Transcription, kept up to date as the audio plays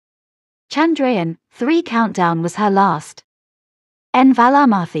Chandrayaan-3 countdown was her last. N.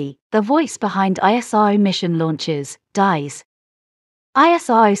 Valamarthy, the voice behind ISRO mission launches, dies.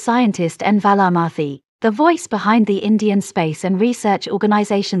 ISRO scientist N. Valamarthy, the voice behind the Indian Space and Research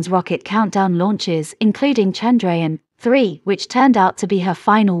Organization's rocket countdown launches, including Chandrayaan-3, which turned out to be her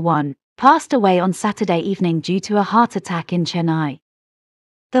final one, passed away on Saturday evening due to a heart attack in Chennai.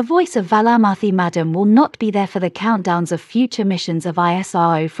 The voice of Valamarthy Madam will not be there for the countdowns of future missions of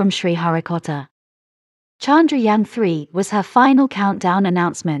ISRO from Sriharikota. Chandrayaan-3 was her final countdown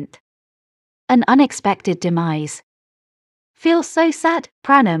announcement. An unexpected demise. Feel so sad,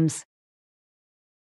 pranams.